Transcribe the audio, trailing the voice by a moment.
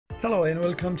Hello and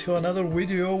welcome to another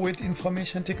video with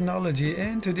information technology.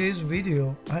 In today's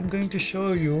video I'm going to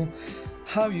show you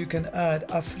how you can add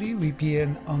a free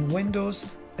VPN on Windows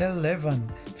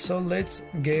 11. So let's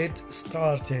get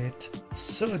started.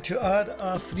 So to add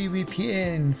a free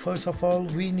VPN, first of all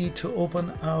we need to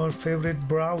open our favorite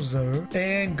browser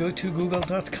and go to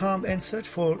google.com and search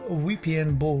for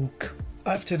VPN book.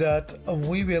 After that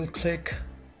we will click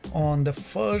on the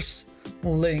first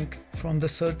link from the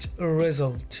search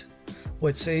result,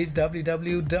 which says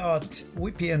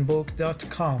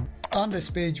www.vpnbook.com. On this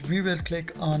page we will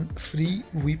click on free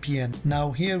VPN.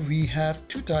 Now here we have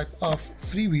two types of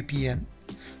free VPN.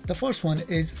 The first one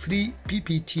is free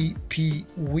PPTP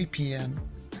VPN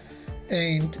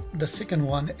and the second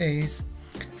one is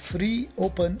free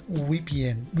open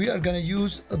VPN. We are going to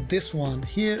use this one.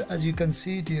 Here as you can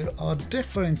see there are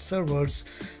different servers.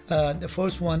 The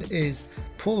first one is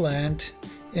Poland,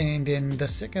 and then the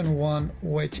second one,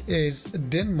 which is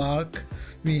Denmark.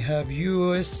 We have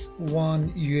US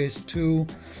 1, US 2,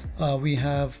 we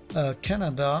have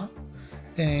Canada,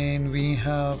 and we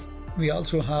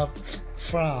also have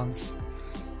France.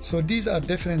 So these are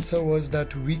different servers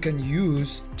that we can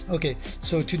use. Okay,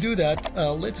 so to do that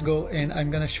let's go and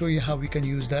I'm gonna show you how we can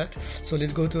use that. So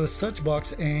let's go to a search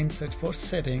box and search for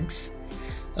settings.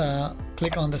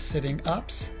 Click on the setting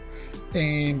apps,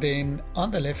 and then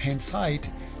on the left hand side,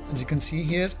 as you can see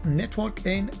here, network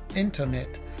and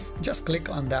internet, just click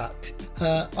on that.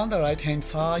 On the right hand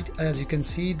side, as you can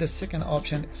see, the second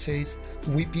option says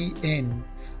VPN.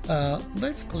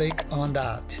 Let's click on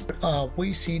that.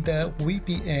 We see the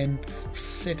VPN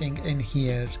setting in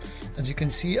here. As you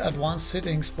can see, advanced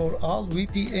settings for all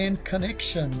VPN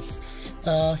connections.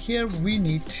 Here we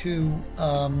need to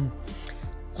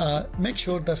make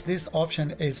sure that this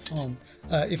option is on.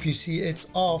 If you see it's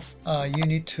off, you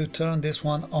need to turn this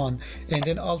one on, and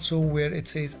then also where it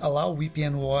says allow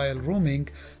VPN while roaming,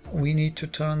 we need to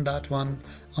turn that one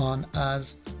on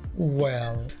as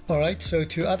well. Alright, so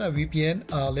to add a VPN,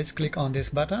 let's click on this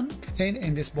button, and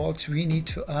in this box we need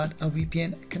to add a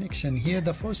VPN connection. Here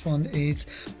the first one is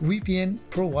VPN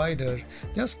provider.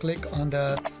 Just click on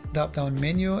the drop down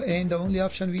menu, and the only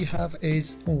option we have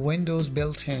is Windows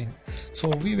built-in, so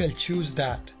we will choose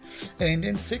that. And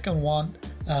then second one,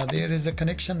 there is a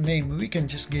connection name. We can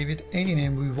just give it any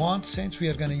name we want since we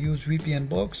are going to use VPN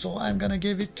book, so I'm going to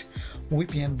give it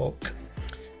VPN book.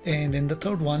 And then the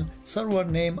third one, server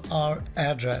name or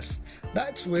address.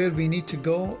 That's where we need to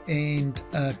go and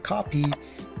copy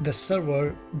the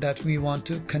server that we want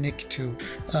to connect to.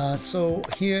 So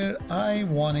here I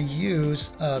want to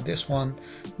use this one,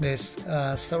 this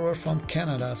server from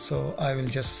Canada, so I will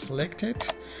just select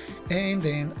it, and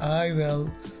then I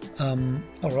will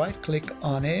right click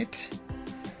on it,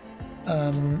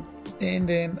 and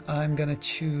then I'm gonna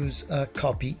choose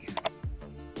copy.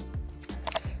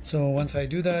 So once I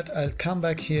do that, I'll come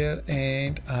back here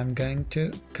and I'm going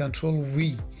to Control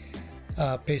V,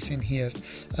 paste in here.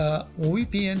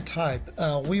 VPN type,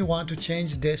 we want to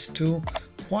change this to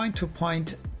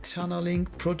point-to-point tunneling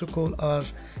protocol or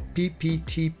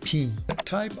PPTP.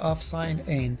 Type of sign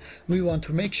in, we want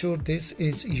to make sure this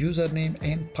is username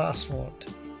and password.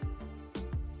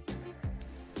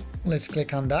 Let's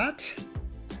click on that,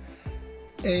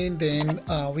 and then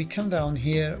we come down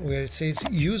here where it says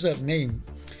username.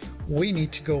 We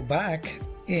need to go back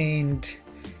and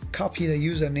copy the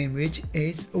username, which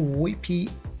is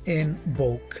VPN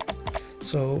book.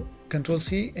 So Control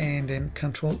C and then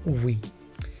Control V,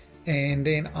 and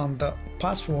then on the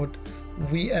password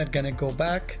we are gonna go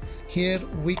back. Here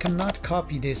we cannot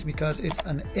copy this because it's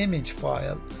an image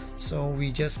file, so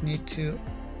we just need to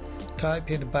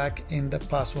type it back in the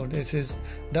password. This is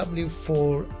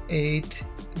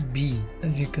W48B,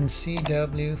 as you can see,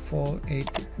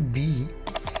 W48B,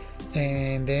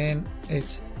 and then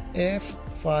it's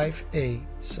F5A,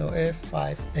 so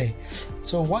F5A.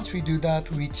 So once we do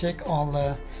that, we check all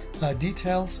the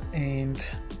details, and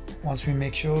once we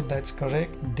make sure that's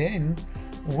correct, then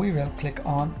we will click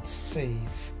on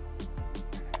save.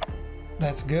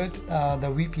 That's good. The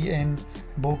VPN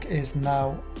book is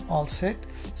now all set,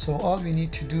 so all we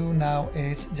need to do now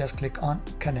is just click on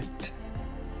connect.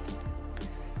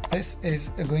 This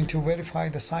is going to verify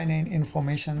the sign-in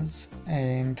informations,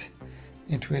 and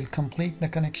it will complete the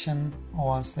connection.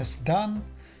 Once that's done,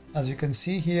 as you can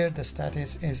see here, the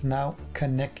status is now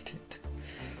connected.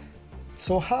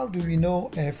 So how do we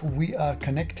know if we are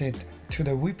connected to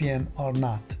the VPN or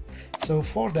not? So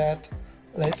for that,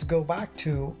 let's go back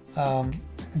to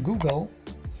Google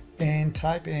and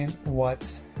type in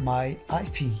what's my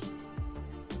IP.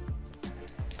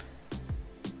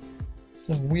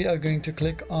 So we are going to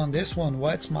click on this one,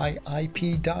 what's my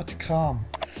IP.com.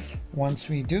 Once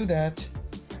we do that,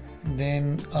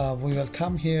 then we will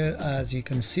come here. As you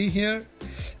can see here,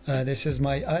 this is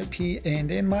my IP, and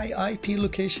then my IP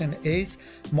location is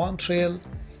Montreal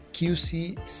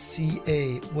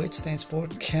QCCA, which stands for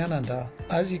Canada.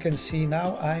 As you can see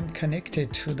now, I'm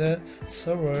connected to the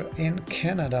server in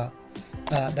Canada.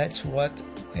 That's what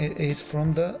it is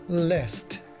from the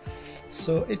list.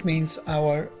 So it means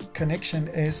our connection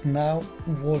is now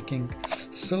working.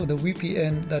 So the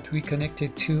VPN that we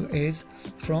connected to is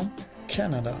from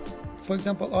Canada. For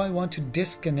example, I want to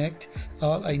disconnect.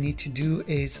 All I need to do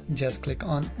is just click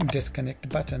on disconnect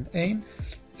button and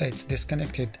it's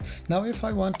disconnected. Now if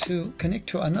I want to connect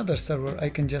to another server, I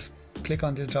can just click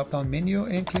on this drop down menu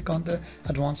and click on the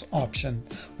advanced option.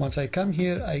 Once I come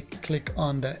here, I click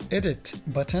on the edit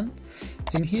button.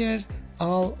 In here,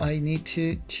 all I need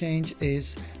to change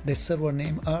is the server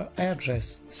name or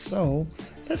address. So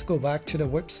let's go back to the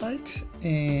website,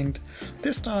 and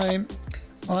this time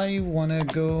I want to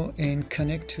go and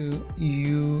connect to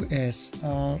US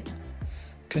or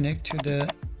connect to the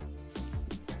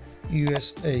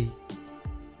USA.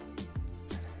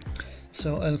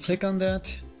 So I'll click on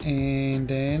that, and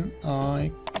then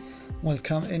I will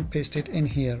come and paste it in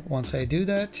here. Once I do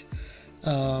that,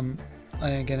 I'm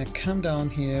gonna come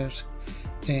down here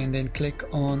and then click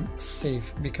on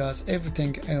save, because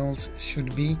everything else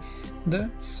should be the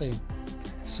same.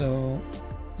 So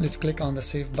let's click on the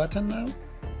save button now,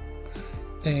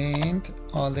 and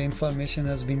all the information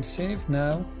has been saved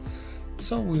now.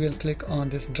 So we will click on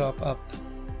this drop up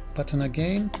button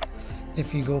again.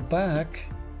 If you go back,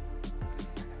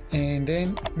 and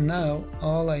then now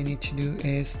all I need to do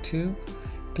is to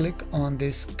click on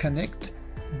this connect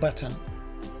button.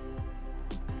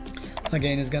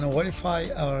 Again, it's gonna verify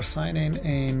our sign in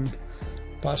and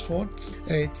passwords.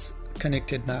 It's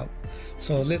connected now.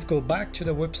 So let's go back to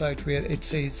the website where it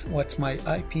says what's my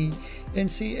IP and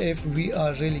see if we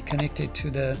are really connected to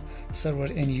the server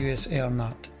in USA or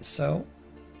not. So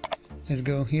let's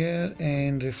go here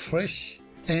and refresh,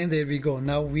 and there we go.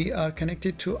 Now we are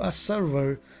connected to a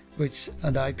server which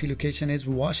the IP location is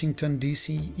Washington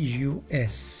DC,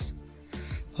 US,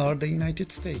 or the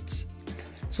United States.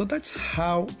 So that's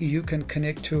how you can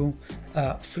connect to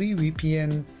free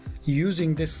VPN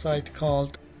using this site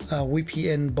called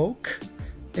VPN Book,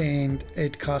 and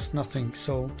it costs nothing.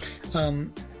 So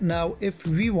now if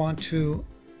we want to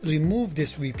remove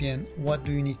this VPN, what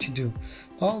do we need to do?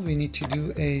 All we need to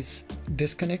do is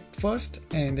disconnect first,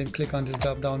 and then click on this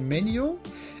drop down menu,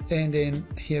 and then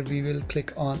here we will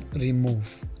click on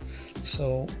remove.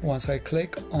 So once I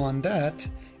click on that,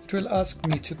 it will ask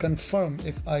me to confirm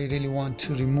if I really want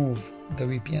to remove the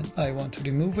VPN. I want to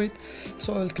remove it,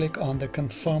 so I'll click on the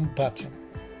confirm button,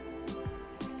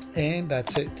 and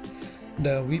that's it.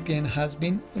 The VPN has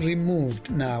been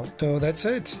removed now. So that's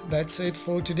it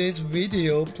for today's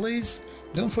video. Please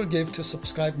don't forget to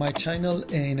subscribe my channel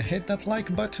and hit that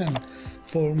like button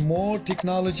for more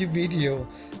technology video.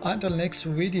 Until next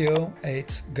video,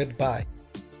 it's goodbye.